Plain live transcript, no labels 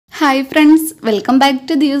Hi friends, welcome back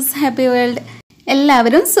to this happy world.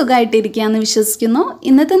 എല്ലാവരും സുഖമായിട്ടിരിക്കുകയാണെന്ന് വിശ്വസിക്കുന്നു.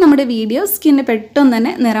 ഇന്നത്തെ നമ്മുടെ വീഡിയോ സ്കിന്നിന് പെട്ടെന്ന്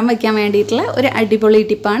തന്നെ നിറം വയ്ക്കാൻ വേണ്ടിയിട്ടുള്ള ഒരു അടിപൊളി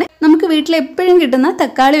ടിപ്പാണ്. നമുക്ക് വീട്ടിൽ എപ്പോഴും കിട്ടുന്ന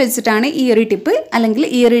തക്കാളി വെച്ചിട്ടാണ് ഈ ഒരു ടിപ്പ് അല്ലെങ്കിൽ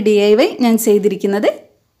ഈ ഒരു DIY ഞാൻ ചെയ്തിരിക്കുന്നത്.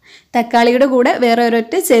 തക്കാളിയുടെ കൂടെ വേറെ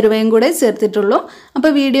ഒരൊറ്റ ചേരുവയും കൂടെ ചേർത്തിട്ടുള്ളൂ.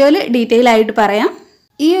 അപ്പോൾ വീഡിയോയിൽ ഡീറ്റെയിൽ ആയിട്ട് പറയാം.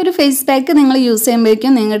 ഈ ഒരു ഫേസ് പാക്ക് നിങ്ങൾ യൂസ്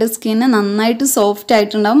ചെയ്യുമ്പോഴേക്കും നിങ്ങളുടെ സ്കിന്ന് നന്നായിട്ട് സോഫ്റ്റ്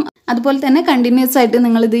ആയിട്ടുണ്ടാവും. അതുപോലെ തന്നെ കണ്ടിന്യൂസ് ആയിട്ട്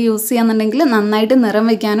നിങ്ങൾ ഇത് യൂസ് ചെയ്യാന്നുണ്ടെങ്കിൽ നന്നായിട്ട് നിറം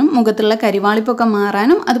വയ്ക്കാനും മുഖത്തുള്ള കരിവാളിപ്പൊക്കെ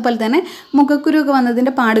മാറാനും അതുപോലെ തന്നെ മുഖക്കുരുവൊക്കെ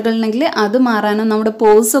വന്നതിൻ്റെ പാടുകളുണ്ടെങ്കിൽ അത് മാറാനും നമ്മുടെ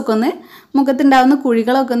പോഴ്സൊക്കെ ഒന്ന് മുഖത്തുണ്ടാവുന്ന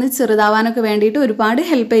കുഴികളൊക്കെ ഒന്ന് ചെറുതാവാനൊക്കെ വേണ്ടിയിട്ട് ഒരുപാട്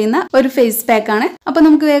ഹെൽപ്പ് ചെയ്യുന്ന ഒരു ഫേസ് പാക്കാണ്. അപ്പോൾ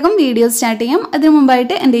നമുക്ക് വേഗം വീഡിയോ സ്റ്റാർട്ട് ചെയ്യാം. അതിനു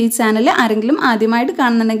മുമ്പായിട്ട് എൻ്റെ ഈ ചാനൽ ആരെങ്കിലും ആദ്യമായിട്ട്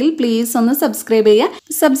കാണുന്നുണ്ടെങ്കിൽ പ്ലീസ് ഒന്ന് സബ്സ്ക്രൈബ് ചെയ്യുക.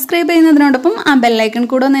 സബ്സ്ക്രൈബ് ചെയ്യുന്നതിനോടൊപ്പം ആ ബെല്ലൈക്കൺ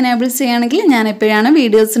കൂടെ ഒന്ന് എനേബിൾ ചെയ്യുകയാണെങ്കിൽ ഞാൻ എപ്പോഴാണ്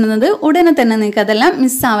വീഡിയോസ് ഇടുന്നത് ഉടനെ തന്നെ നിങ്ങൾക്ക് അതെല്ലാം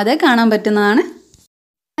മിസ്സാവാതെ കാണാൻ പറ്റുന്നതാണ്.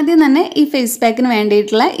 ആദ്യം തന്നെ ഈ ഫേസ് പാക്കിന്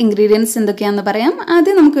വേണ്ടിയിട്ടുള്ള ഇൻഗ്രീഡിയൻസ് എന്തൊക്കെയാണെന്ന് പറയാം.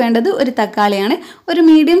 ആദ്യം നമുക്ക് വേണ്ടത് ഒരു തക്കാളിയാണ്. ഒരു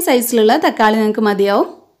മീഡിയം സൈസിലുള്ള തക്കാളി നിങ്ങൾക്ക് മതിയാവും.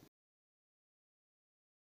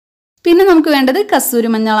 പിന്നെ നമുക്ക് വേണ്ടത് കസ്തൂരി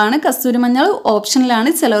മഞ്ഞളാണ്. കസ്തൂരി മഞ്ഞൾ ഓപ്ഷനിലാണ്,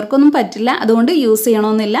 ചിലവർക്കൊന്നും പറ്റില്ല, അതുകൊണ്ട് യൂസ്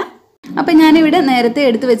ചെയ്യണമെന്നില്ല. അപ്പം ഞാനിവിടെ നേരത്തെ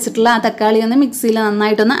എടുത്ത് വെച്ചിട്ടുള്ള ആ തക്കാളി ഒന്ന് മിക്സിയിൽ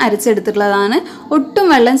നന്നായിട്ടൊന്ന് അരച്ചെടുത്തിട്ടുള്ളതാണ്. ഒട്ടും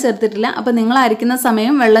വെള്ളം ചേർത്തിട്ടില്ല. അപ്പം നിങ്ങൾ അരയ്ക്കുന്ന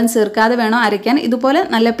സമയം വെള്ളം ചേർക്കാതെ വേണം അരയ്ക്കാൻ. ഇതുപോലെ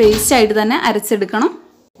നല്ല പേസ്റ്റ് ആയിട്ട് തന്നെ അരച്ചെടുക്കണം.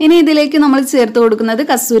 ഇനി ഇതിലേക്ക് നമ്മൾ ചേർത്ത് കൊടുക്കുന്നത്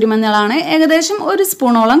കസ്തൂരി മഞ്ഞളാണ്. ഏകദേശം ഒരു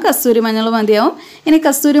സ്പൂണോളം കസ്തൂരി മഞ്ഞൾ മതിയാവും. ഇനി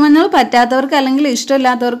കസ്തൂരി മഞ്ഞൾ പറ്റാത്തവർക്ക് അല്ലെങ്കിൽ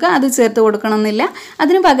ഇഷ്ടമില്ലാത്തവർക്ക് അത് ചേർത്ത് കൊടുക്കണമെന്നില്ല.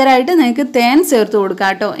 അതിന് പകരമായിട്ട് നിങ്ങൾക്ക് തേൻ ചേർത്ത് കൊടുക്കാം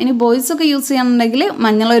കേട്ടോ. ഇനി ബോയ്സൊക്കെ യൂസ് ചെയ്യണമെന്നുണ്ടെങ്കിൽ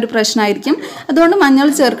മഞ്ഞൾ ഒരു പ്രശ്നമായിരിക്കും, അതുകൊണ്ട് മഞ്ഞൾ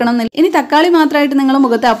ചേർക്കണമെന്നില്ല. ഇനി തക്കാളി മാത്രമായിട്ട് നിങ്ങൾ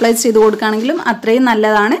മുഖത്ത് അപ്ലൈ ചെയ്ത് കൊടുക്കുകയാണെങ്കിലും അത്രയും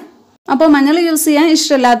നല്ലതാണ്. അപ്പോൾ മഞ്ഞൾ യൂസ് ചെയ്യാൻ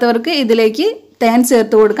ഇഷ്ടമില്ലാത്തവർക്ക് ഇതിലേക്ക് തേൻ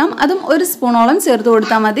ചേർത്ത് കൊടുക്കാം. അതും ഒരു സ്പൂണോളം ചേർത്ത്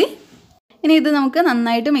കൊടുത്താൽ മതി. ഇനി ഇത് നമുക്ക്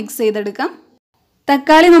നന്നായിട്ട് മിക്സ് ചെയ്തെടുക്കാം.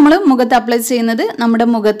 തക്കാളി നമ്മൾ മുഖത്ത് അപ്ലൈ ചെയ്യുന്നത് നമ്മുടെ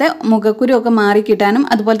മുഖത്തെ മുഖക്കുരുവൊക്കെ മാറിക്കിട്ടാനും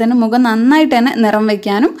അതുപോലെ തന്നെ മുഖം നന്നായിട്ട് തന്നെ നിറം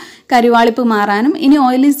വയ്ക്കാനും കരിവാളിപ്പ് മാറാനും ഇനി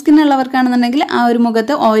ഓയിലി സ്കിൻ ഉള്ളവർക്കാണെന്നുണ്ടെങ്കിൽ ആ ഒരു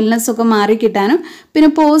മുഖത്തെ ഓയിൽനെസ് ഒക്കെ മാറിക്കിട്ടാനും പിന്നെ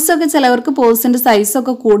പോഴ്സൊക്കെ ചിലവർക്ക് പോഴ്സിൻ്റെ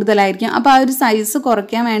സൈസൊക്കെ കൂടുതലായിരിക്കും. അപ്പോൾ ആ ഒരു സൈസ്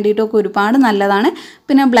കുറയ്ക്കാൻ വേണ്ടിയിട്ടൊക്കെ ഒരുപാട് നല്ലതാണ്.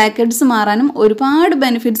 പിന്നെ ബ്ലാക്ക് ഹെഡ്സ് മാറാനും ഒരുപാട്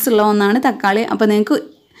ബെനിഫിറ്റ്സ് ഉള്ള ഒന്നാണ് തക്കാളി. അപ്പോൾ നിങ്ങൾക്ക്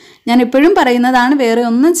ഞാൻ എപ്പോഴും പറയുന്നതാണ്, വേറെ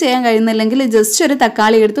ഒന്നും ചെയ്യാൻ കഴിയുന്നില്ലെങ്കിൽ ജസ്റ്റ് ഒരു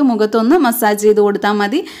തക്കാളി എടുത്ത് മുഖത്തൊന്ന് മസാജ് ചെയ്ത് കൊടുത്താൽ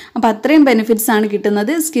മതി. അപ്പോൾ അത്രയും ബെനിഫിറ്റ്സ് ആണ്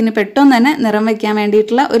കിട്ടുന്നത്. സ്കിന്ന് പെട്ടെന്ന് തന്നെ നിറം വയ്ക്കാൻ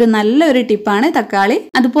വേണ്ടിയിട്ടുള്ള ഒരു നല്ലൊരു ടിപ്പാണ് തക്കാളി.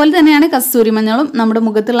 അതുപോലെ തന്നെയാണ് കസ്തൂരി മഞ്ഞളും നമ്മുടെ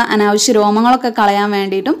മുഖത്തുള്ള അനാവശ്യ രോമങ്ങളൊക്കെ കളയാൻ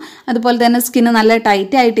വേണ്ടിയിട്ടും അതുപോലെ തന്നെ സ്കിന്ന് നല്ല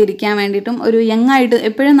ടൈറ്റ് ആയിട്ട് ഇരിക്കാൻ വേണ്ടിയിട്ടും ഒരു യങ് ആയിട്ട്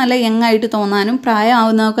എപ്പോഴും നല്ല യങ് ആയിട്ട് തോന്നാനും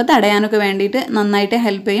പ്രായമാവുന്നതൊക്കെ തടയാനൊക്കെ വേണ്ടിയിട്ട് നന്നായിട്ട്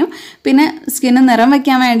ഹെൽപ്പ് ചെയ്യും. പിന്നെ സ്കിന്ന് നിറം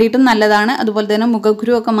വയ്ക്കാൻ വേണ്ടിയിട്ടും നല്ലതാണ്. അതുപോലെ തന്നെ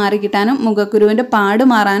മുഖക്കുരുവൊക്കെ മാറി കിട്ടാനും മുഖക്കുരുവിൻ്റെ പാട്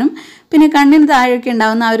മാറാനും പിന്നെ കണ്ണിന് താഴെയൊക്കെ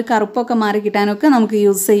ഉണ്ടാകുന്ന ആ ഒരു കറുപ്പൊക്കെ മാറി കിട്ടാനൊക്കെ നമുക്ക്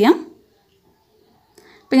യൂസ് ചെയ്യാം.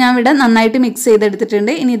 അപ്പോൾ ഞാൻ ഇവിടെ നന്നായിട്ട് മിക്സ്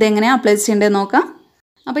ചെയ്തെടുത്തിട്ടുണ്ട്. ഇനി ഇതെങ്ങനെയാണ് അപ്ലൈ ചെയ്യേണ്ടത് നോക്കാം.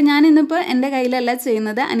 അപ്പോൾ ഞാൻ ഇന്നിപ്പോൾ എൻ്റെ കയ്യിലല്ല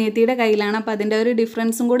ചെയ്യുന്നത്, അനിയത്തിയുടെ കയ്യിലാണ്. അപ്പോൾ അതിൻ്റെ ഒരു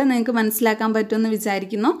ഡിഫറൻസും കൂടെ നിങ്ങൾക്ക് മനസ്സിലാക്കാൻ പറ്റുമെന്ന്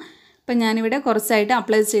വിചാരിക്കുന്നു. അപ്പം ഞാനിവിടെ കുറച്ചായിട്ട്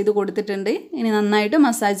അപ്ലൈ ചെയ്ത് കൊടുത്തിട്ടുണ്ട്. ഇനി നന്നായിട്ട്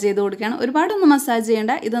മസാജ് ചെയ്ത് കൊടുക്കുകയാണ്. ഒരുപാടൊന്നും മസാജ്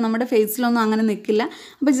ചെയ്യേണ്ട, ഇത് നമ്മുടെ ഫേസിലൊന്നും അങ്ങനെ നിൽക്കില്ല.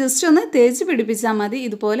 അപ്പോൾ ജസ്റ്റ് ഒന്ന് തേച്ച് പിടിപ്പിച്ചാൽ മതി.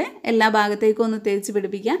 ഇതുപോലെ എല്ലാ ഭാഗത്തേക്കും ഒന്ന് തേച്ച്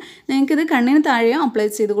പിടിപ്പിക്കുക. നിങ്ങൾക്കിത് കണ്ണിന് താഴെയോ അപ്ലൈ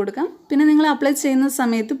ചെയ്ത് കൊടുക്കാം. പിന്നെ നിങ്ങൾ അപ്ലൈ ചെയ്യുന്ന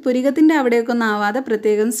സമയത്ത് പുരികത്തിൻ്റെ അവിടെയൊക്കെ ഒന്നും ആവാതെ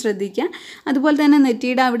പ്രത്യേകം ശ്രദ്ധിക്കുക. അതുപോലെ തന്നെ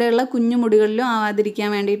നെറ്റിയുടെ അവിടെയുള്ള കുഞ്ഞു മുടികളിലും ആവാതിരിക്കാൻ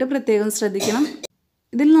വേണ്ടിയിട്ട് പ്രത്യേകം ശ്രദ്ധിക്കണം.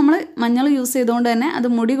 ഇതിൽ നമ്മൾ മഞ്ഞൾ യൂസ് ചെയ്തുകൊണ്ട് തന്നെ അത്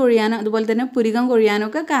മുടി കൊഴിയാനും അതുപോലെ തന്നെ പുരികം കൊഴിയാനും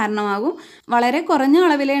ഒക്കെ കാരണമാകും. വളരെ കുറഞ്ഞ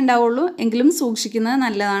അളവിലേ ഉണ്ടാവുള്ളൂ, എങ്കിലും സൂക്ഷിക്കുന്നത്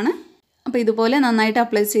നല്ലതാണ്. അപ്പോൾ ഇതുപോലെ നന്നായിട്ട്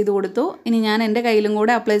അപ്ലൈ ചെയ്ത് കൊടുത്തു. ഇനി ഞാൻ എൻ്റെ കയ്യിലും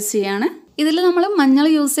കൂടെ അപ്ലൈ ചെയ്യാണ്. ഇതിൽ നമ്മൾ മഞ്ഞൾ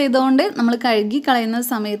യൂസ് ചെയ്തുകൊണ്ട് നമ്മൾ കഴുകി കളയുന്ന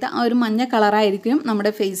സമയത്ത് ആ ഒരു മഞ്ഞ കളറായിരിക്കും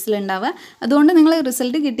നമ്മുടെ ഫേസിലുണ്ടാവുക. അതുകൊണ്ട് നിങ്ങൾ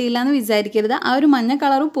റിസൾട്ട് കിട്ടിയില്ല എന്ന് വിചാരിക്കരുത്. ആ ഒരു മഞ്ഞ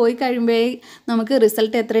കളറ് പോയി കഴിയുമ്പോഴേ നമുക്ക്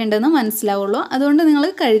റിസൾട്ട് എത്രയുണ്ടെന്ന് മനസ്സിലാവുള്ളൂ. അതുകൊണ്ട് നിങ്ങൾ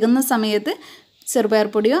കഴുകുന്ന സമയത്ത് ചെറുപയർ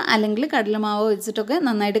പൊടിയോ അല്ലെങ്കിൽ കടലമാവോ വെച്ചിട്ടൊക്കെ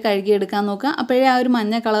നന്നായിട്ട് കഴുകിയെടുക്കാൻ നോക്കുക. അപ്പോഴേ ആ ഒരു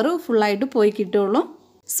മഞ്ഞ കളറ് ഫുള്ളായിട്ട് പോയി കിട്ടുള്ളൂ.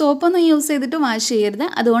 സോപ്പൊന്നും യൂസ് ചെയ്തിട്ട് വാഷ് ചെയ്യരുത്.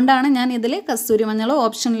 അതുകൊണ്ടാണ് ഞാൻ ഇതിൽ കസ്തൂരി മഞ്ഞളോ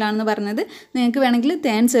ഓപ്ഷനിലാണെന്ന് പറഞ്ഞത്. നിങ്ങൾക്ക് വേണമെങ്കിൽ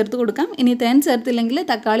തേൻ ചേർത്ത് കൊടുക്കാം. ഇനി തേൻ ചേർത്തില്ലെങ്കിൽ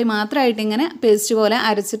തക്കാളി മാത്രമായിട്ട് ഇങ്ങനെ പേസ്റ്റ് പോലെ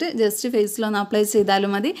അരച്ചിട്ട് ജസ്റ്റ് ഫേസിലൊന്ന് അപ്ലൈ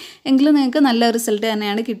ചെയ്താലും മതി. എങ്കിലും നിങ്ങൾക്ക് നല്ല റിസൾട്ട്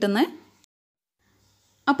തന്നെയാണ് കിട്ടുന്നത്.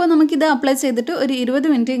 അപ്പോൾ നമുക്കിത് അപ്ലൈ ചെയ്തിട്ട് ഒരു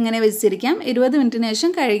 20 മിനിറ്റ് ഇങ്ങനെ വെച്ചിരിക്കാം. 20 മിനിറ്റിന്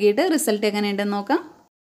ശേഷം കഴുകിയിട്ട് റിസൾട്ട് എങ്ങനെയുണ്ടെന്ന് നോക്കാം.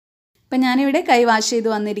 അപ്പം ഞാനിവിടെ കൈ വാഷ് ചെയ്ത്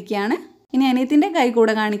വന്നിരിക്കുകയാണ്. ഇനി അനിയത്തിൻ്റെ കൈ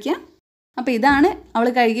കൂടെ കാണിക്കാം. അപ്പോൾ ഇതാണ് അവൾ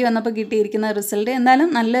കഴുകി വന്നപ്പോൾ കിട്ടിയിരിക്കുന്ന റിസൾട്ട്. എന്തായാലും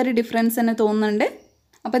നല്ലൊരു ഡിഫറൻസ് തന്നെ തോന്നുന്നുണ്ട്.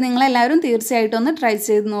 അപ്പോൾ നിങ്ങളെല്ലാവരും തീർച്ചയായിട്ടും ഒന്ന് ട്രൈ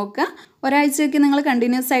ചെയ്ത് നോക്കുക. ഒരാഴ്ചയ്ക്ക് നിങ്ങൾ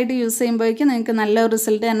കണ്ടിന്യൂസ് ആയിട്ട് യൂസ് ചെയ്യുമ്പോഴേക്കും നിങ്ങൾക്ക് നല്ല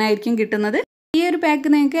റിസൾട്ട് തന്നെ ആയിരിക്കും കിട്ടുന്നത്. ഈ ഒരു പാക്ക്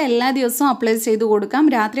നിങ്ങൾക്ക് എല്ലാ ദിവസവും അപ്ലൈ ചെയ്ത് കൊടുക്കാം.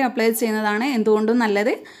 രാത്രി അപ്ലൈ ചെയ്യുന്നതാണ് എന്തുകൊണ്ടും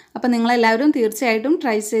നല്ലത്. അപ്പോൾ നിങ്ങളെല്ലാവരും തീർച്ചയായിട്ടും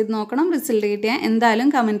ട്രൈ ചെയ്ത് നോക്കണം. റിസൾട്ട് കിട്ടിയാൽ എന്തായാലും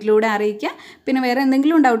കമൻറ്റിലൂടെ അറിയിക്കുക. പിന്നെ വേറെ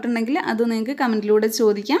എന്തെങ്കിലും ഡൗട്ട് ഉണ്ടെങ്കിൽ അത് നിങ്ങൾക്ക് കമൻറ്റിലൂടെ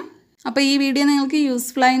ചോദിക്കാം. അപ്പോൾ ഈ വീഡിയോ നിങ്ങൾക്ക്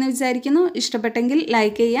യൂസ്ഫുൾ ആയെന്ന് വിചാരിക്കുന്നു. ഇഷ്ടപ്പെട്ടെങ്കിൽ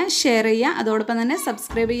ലൈക്ക് ചെയ്യുക, ഷെയർ ചെയ്യുക, അതോടൊപ്പം തന്നെ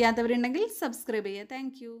സബ്സ്ക്രൈബ് ചെയ്യാത്തവരുണ്ടെങ്കിൽ സബ്സ്ക്രൈബ് ചെയ്യുക.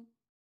 താങ്ക്